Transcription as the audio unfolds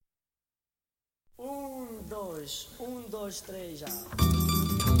dois. Um, dois, três, já.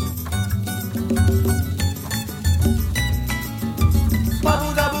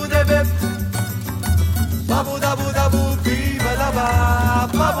 Babu dabu debe, babu dabu dabu viva da ba,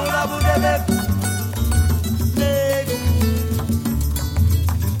 babu dabu debe. Nego,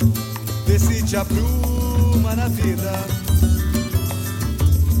 vê se te apruma na vida.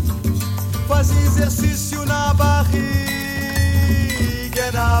 Faz exercício na barriga,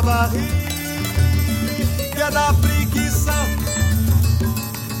 na barriga da preguiça.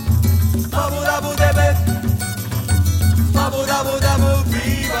 Babu dabu debe, babu dabu dabu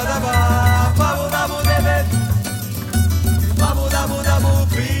viva da ba, babu dabu debe, babu dabu dabu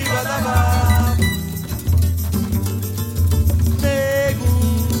viva da ba. Nego,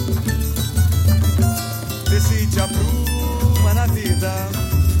 vê se te apruma na vida.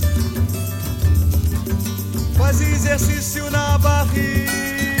 Faz exercício na barriga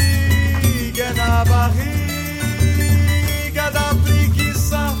da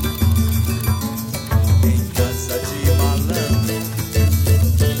preguiça. Em casa de malandro,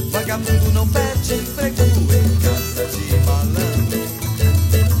 vagabundo não pede emprego. Em casa de malandro,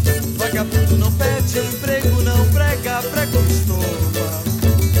 vagabundo não pede emprego, não prega, prega ou estopa.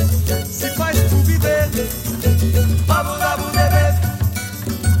 Se faz por viver, babu dabu debe,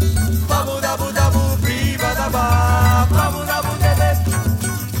 babu dabu dabu viva da ba, babu dabu debe,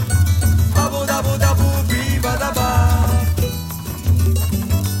 babu dabu dabu viva da ba.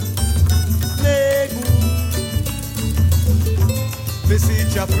 Nego, vê se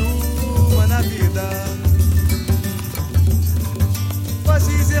te apruma na vida. Faz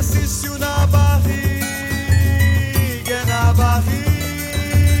exercício na barriga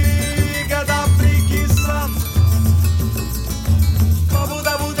da preguiça. Babu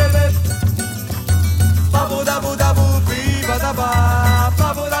dabu debe, babu dabu dabu viva da ba,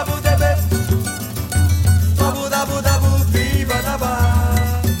 babu dabu debe, babu dabu dabu viva da ba.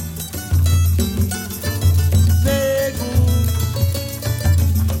 Nego,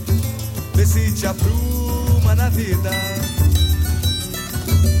 vê se te apruma na vida.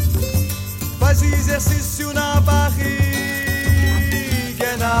 Faz exercício na barriga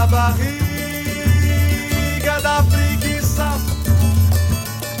da preguiça.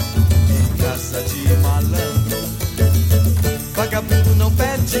 Em casa de malandro, vagabundo não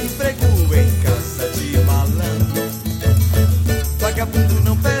pede emprego. Em casa de malandro, vagabundo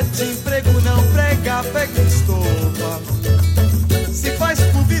não pede emprego, não prega, pega estopa. Se faz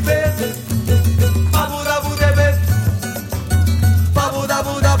por viver, babu dabu debe, babu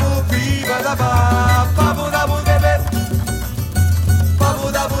dabu dabu viva da ba, babu dabu debe,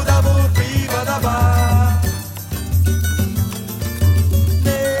 babu dabu dabu viva da ba.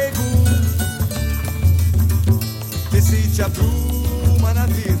 Nego, vê se te apruma na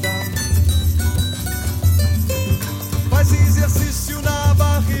vida. Faz exercício na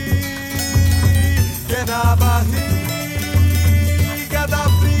barriga da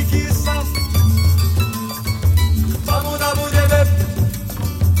preguiça. Babu dabu debe,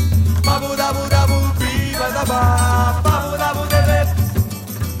 babu dabu dabu viva da ba, babu dabu debe,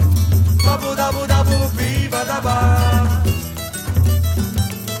 babu dabu dabu viva da ba.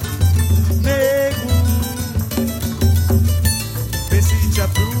 Nego, vê se te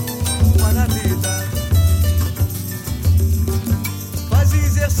apruma na vida. Faz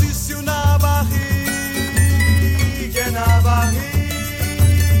exercício na barriga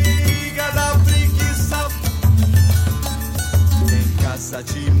da preguiça. Em casa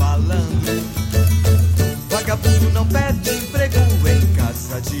de malandro, vagabundo não pede emprego. Em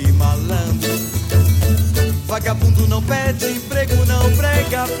casa de malandro, vagabundo não pede emprego, não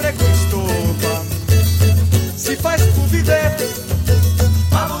prega, prega ou estopa. Se faz por viver,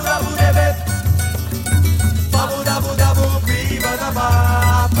 babu dabu debe, babu dabu dabu viva da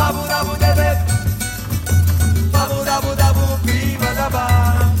ba, babu dabu debe, babu dabu dabu viva da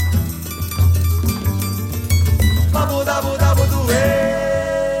ba, babu dabu dabu doer.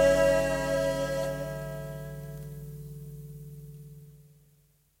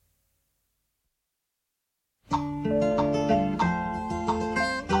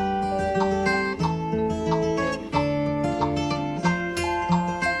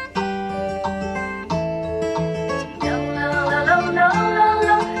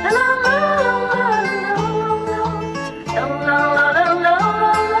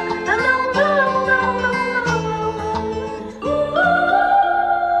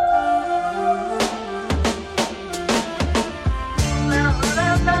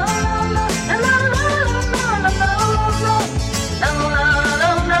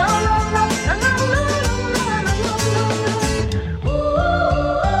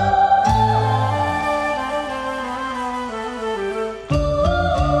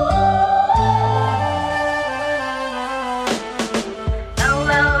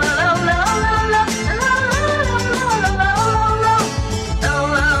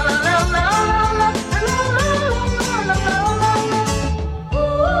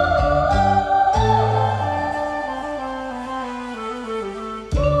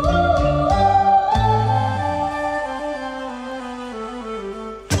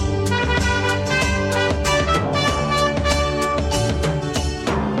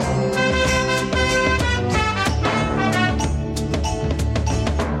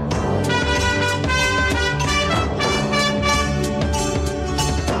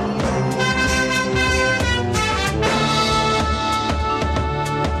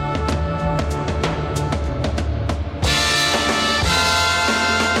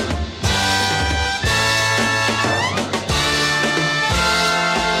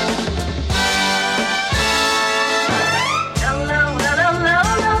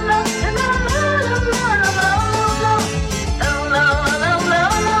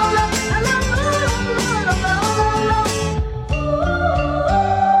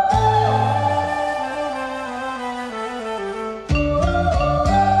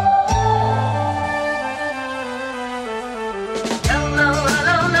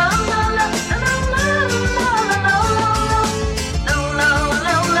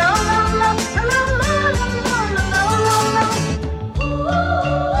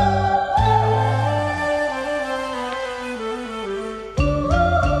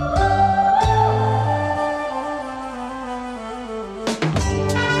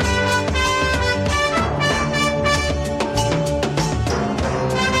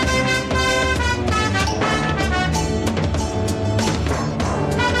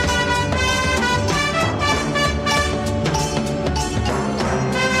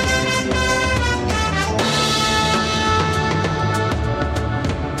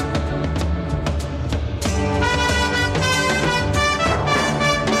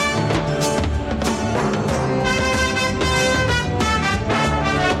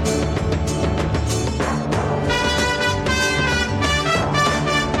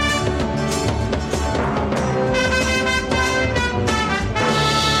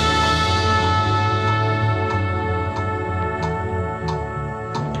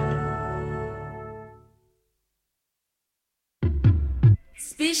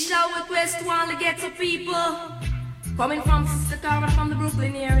 Special request to all the ghetto people coming from Sister Cara from the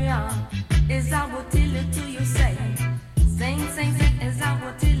Brooklyn area. Is I will tell it to you, say. Sing, is I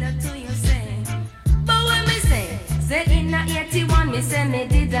will tell it to you, say. But when me say in a 81, me say me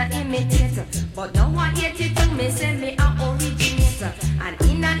did a imitator. But now at 82, me say me a originator. And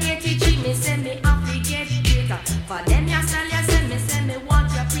in a 83, me say me a forget greater. For them you say me want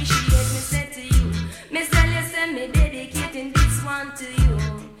to appreciate. Me say to you, me say me dedicating this one to you.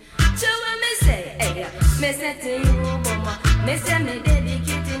 So when me say, hey, me say to you, mama, me say me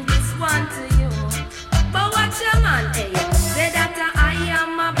dedicating this one to you. But watch your man, hey, say that I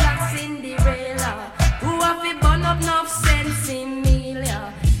am a black Cinderella who have to burn up enough sense in me,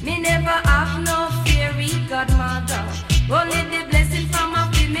 yeah. Me never have no fairy godmother, only the blessing from a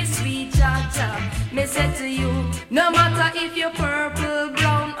me sweet Jaja. Me say to you, no matter if you're purple,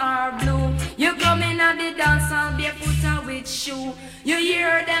 brown or blue, you come in at the dance and barefoot or with shoe. You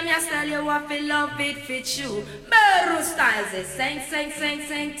hear them, you tell you what feel love it fit you. Beru styles is sing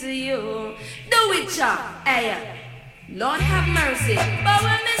to you. Do it, cha, hey, Lord have mercy. But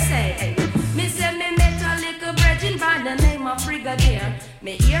when me say me met a little virgin by the name of Brigadier.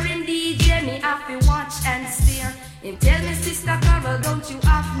 Me hearing DJ, me have to watch and steer. Him tell me, Sister Carol, don't you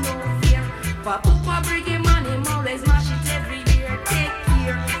have no fear. For Papa bring him money, always mash it every year. Take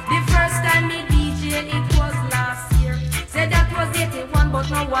care. The first time me DJ, it was last year. Said that was 81, but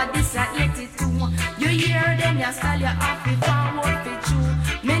now what this a 82. You hear them, you style, you have to forward for true.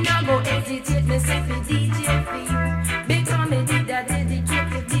 Me now go hesitate, me say for DJ for you. Because me did that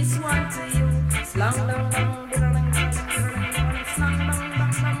dedicated this one to you. Slang down, slang down, bang on, slang down.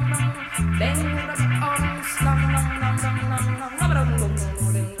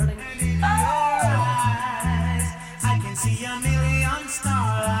 I can see a million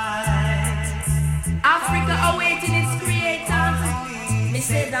starlights. Africa awaiting its creator. Me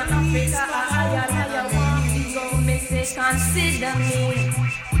say that Africa I want to go. Me say consider me.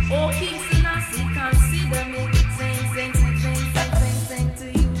 Oh, King Selassie, consider me. Sing to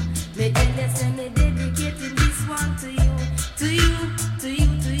you. Me tell you, say me dedicating this one to you. To you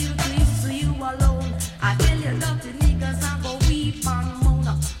alone. I tell you, love the niggas, I go weep and moan.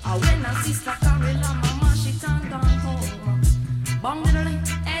 When I Sister Carol, mama, she turned gone home. Bong diddly,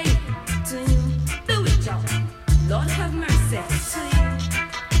 hey, to you, do it, y'all. Lord have mercy, to you,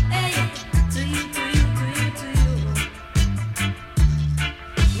 hey, to you.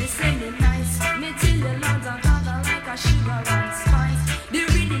 Me say me nice, me tell you, Lord,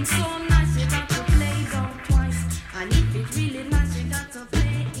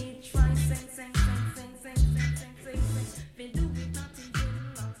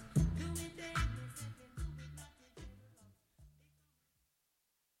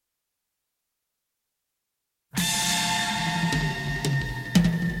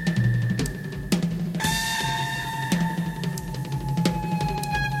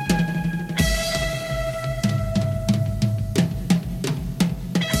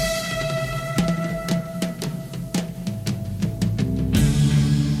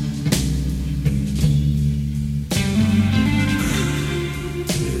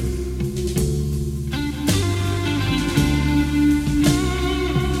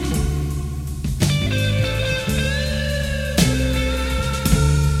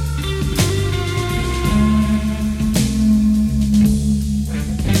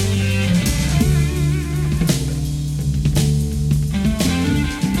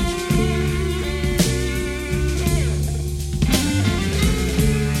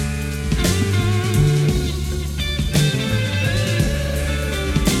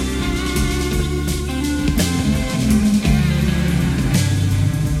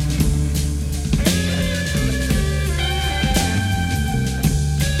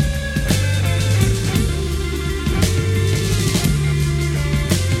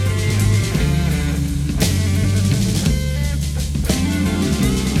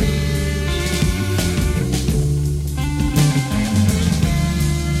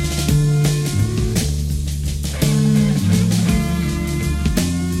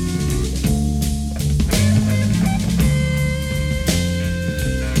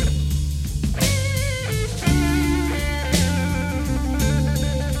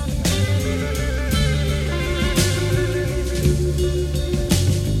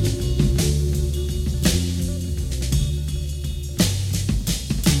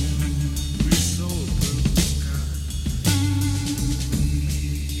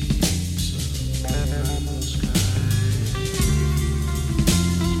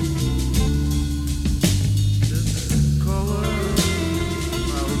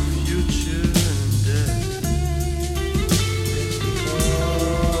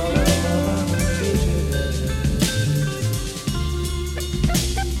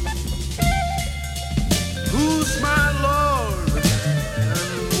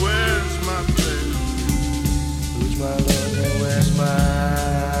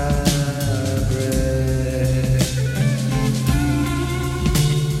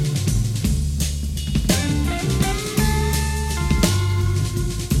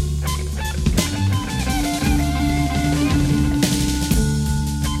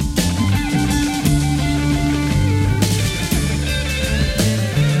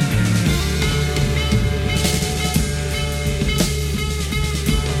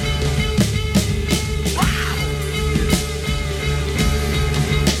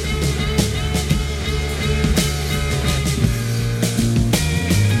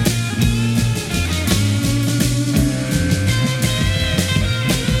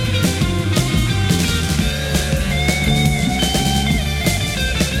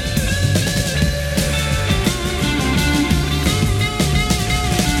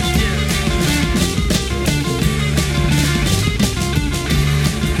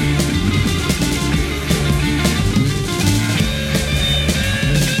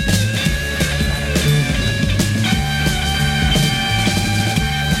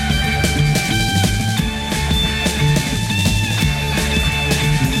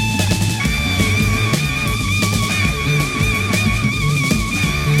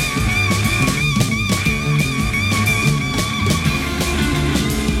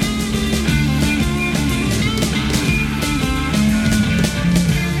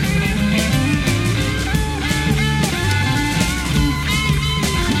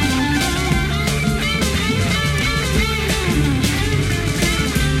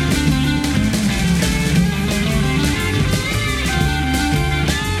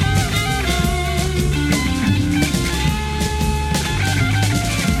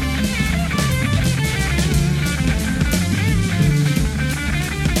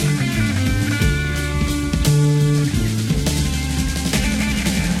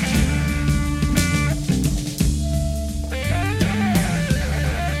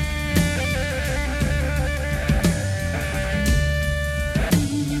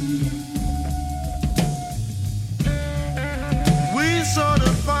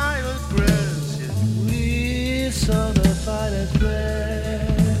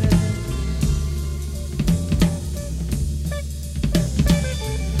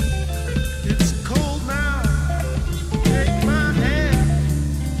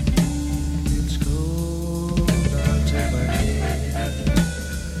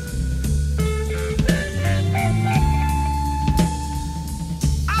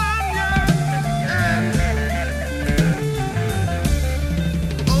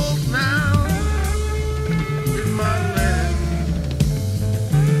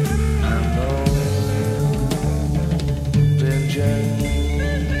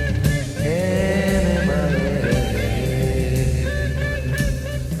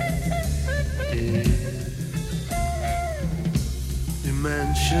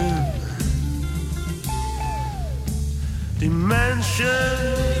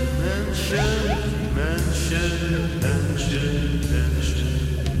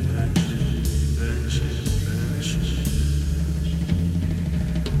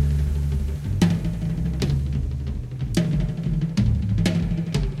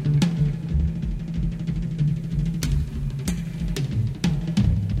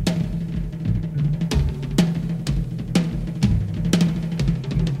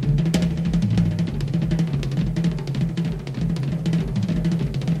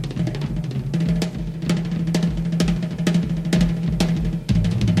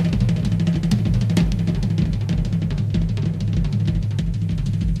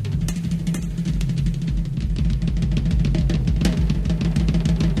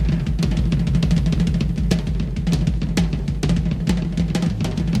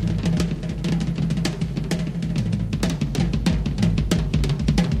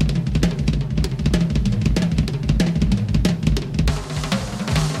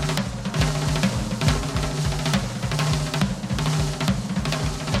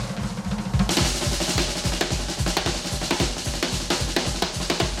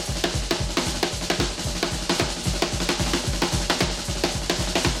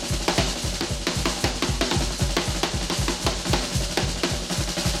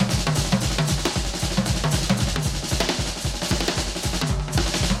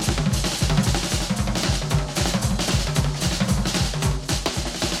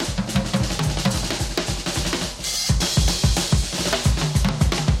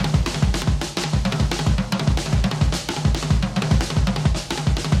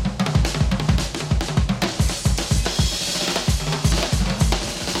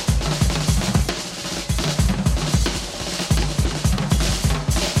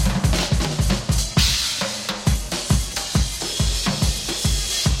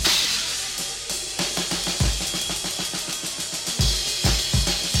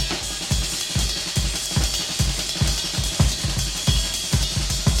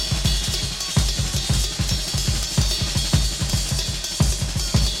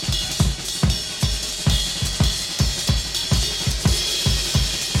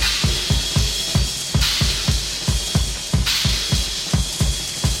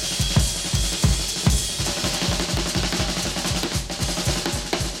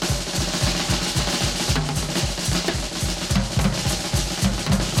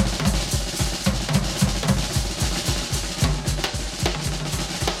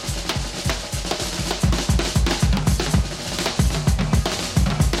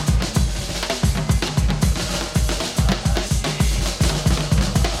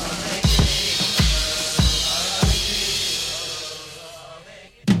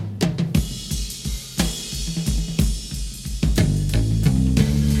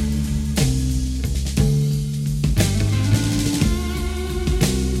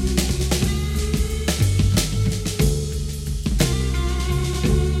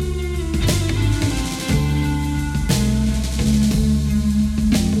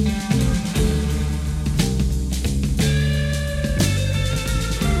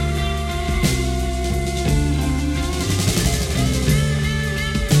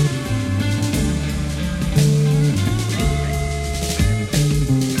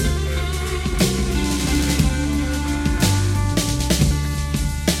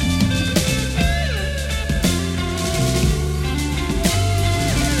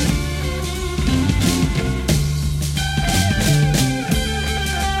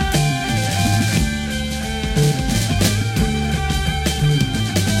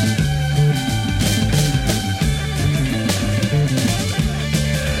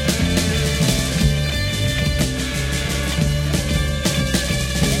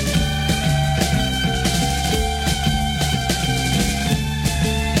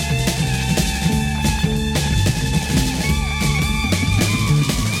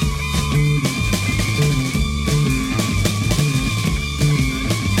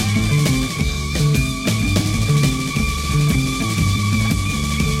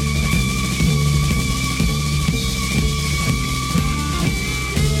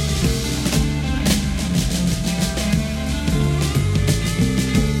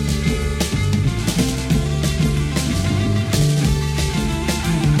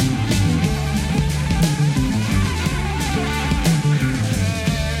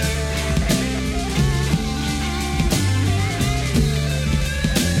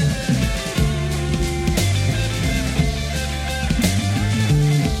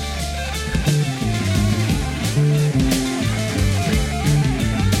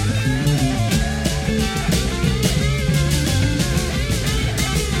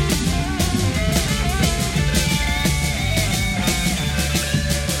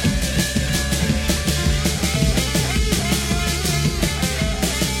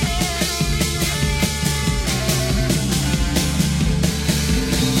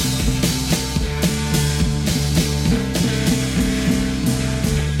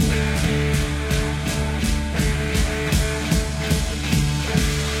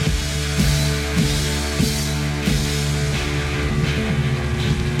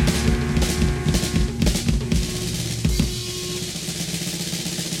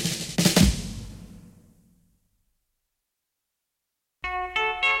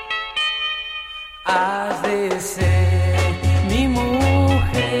 has de ser mi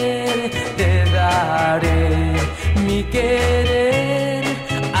mujer, te daré mi querer,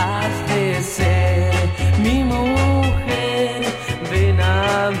 has de ser mi mujer, ven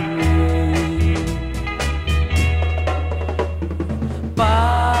a mí.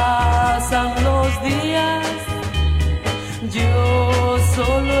 Pasan los días, yo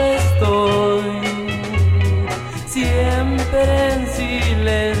solo estoy, siempre en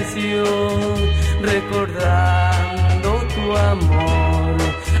silencio, recordando tu amor.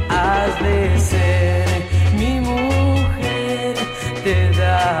 Has de ser mi mujer, te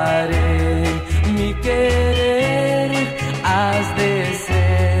daré mi querer, has de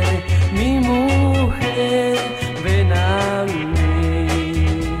ser mi mujer, ven a mí.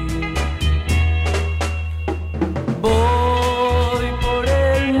 Voy por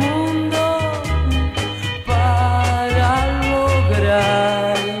el mundo para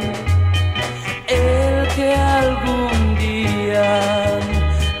lograr el que algún día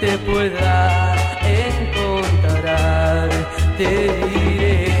te pueda encontrar. Te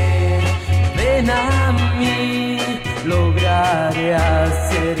diré, ven a mí, lograré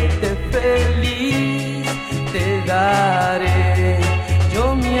hacerte feliz, te daré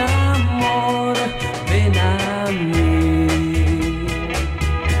yo mi amor, ven a mí.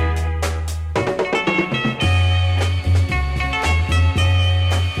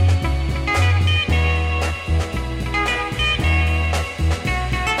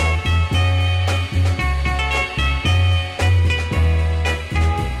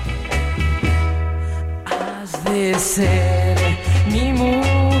 Has de ser mi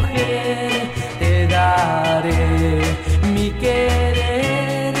mujer, te daré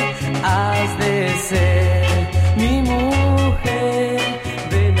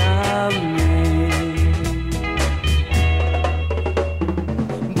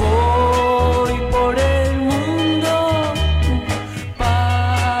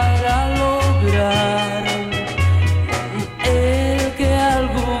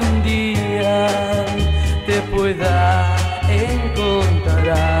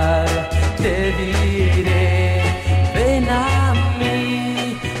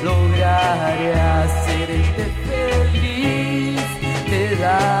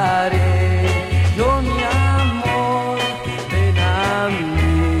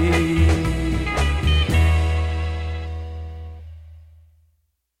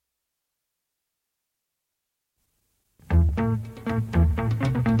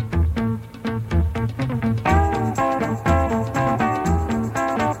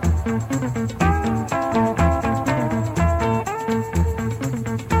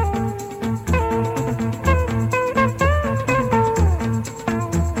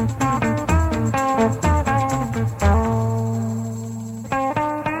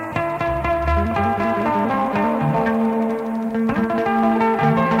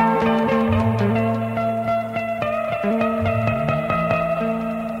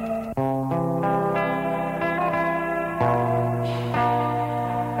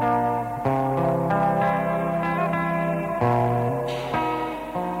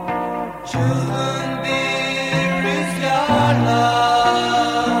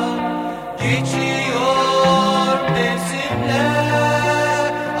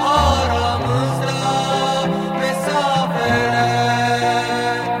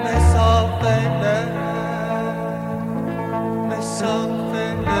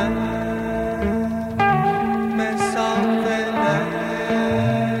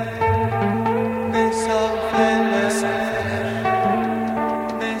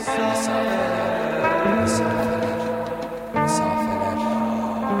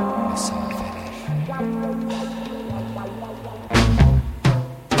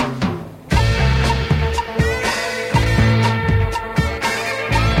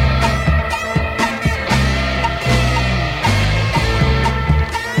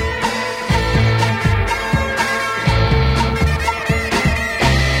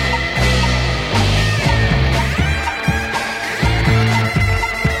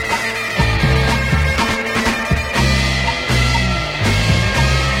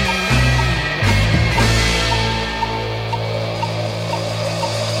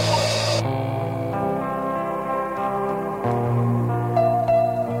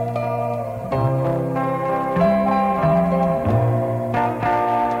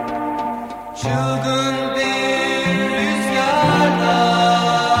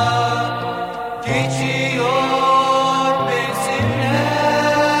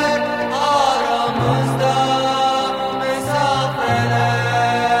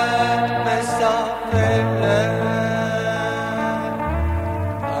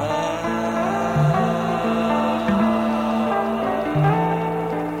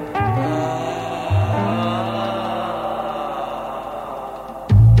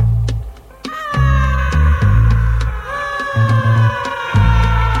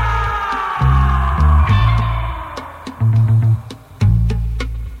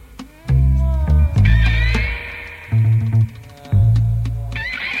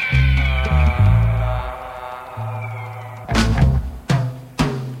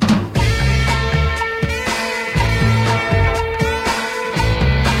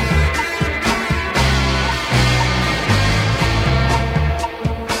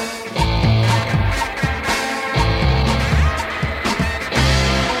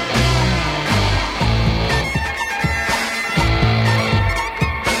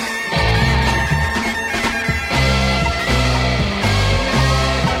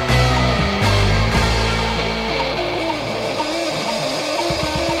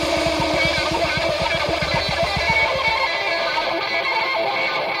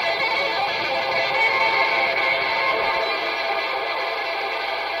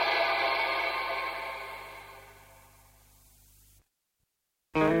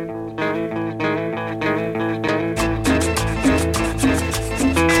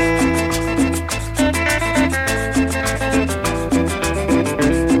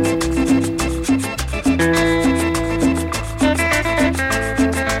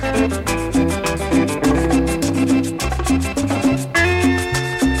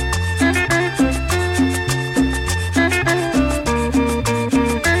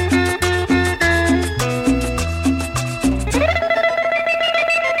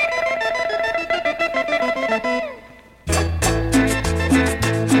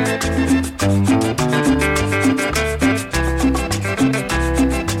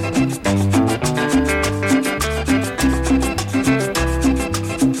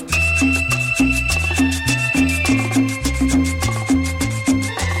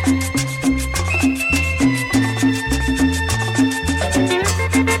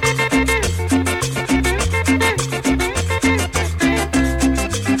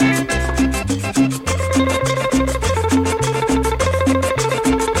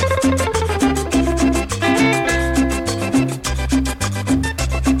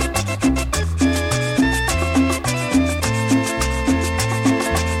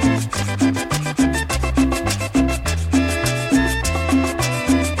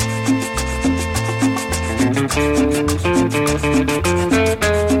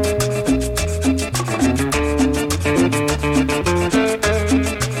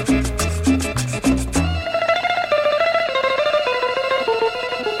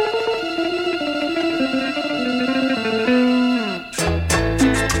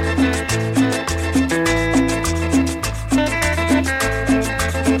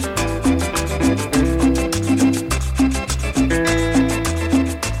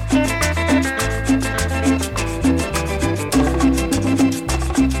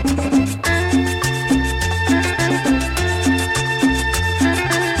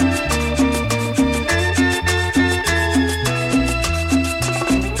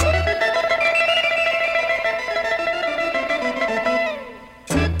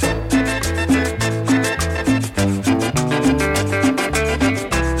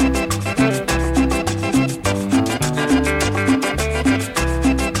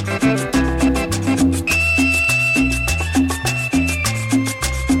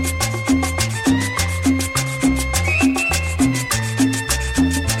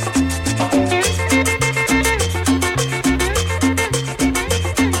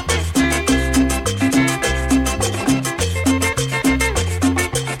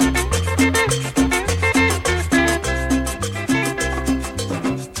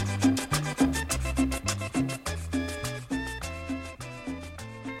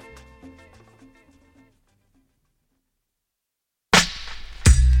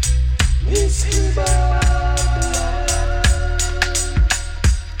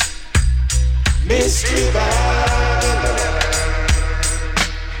Mystery Babylon,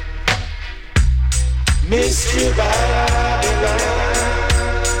 Mystery Babylon,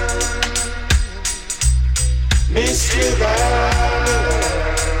 Mystery Babylon.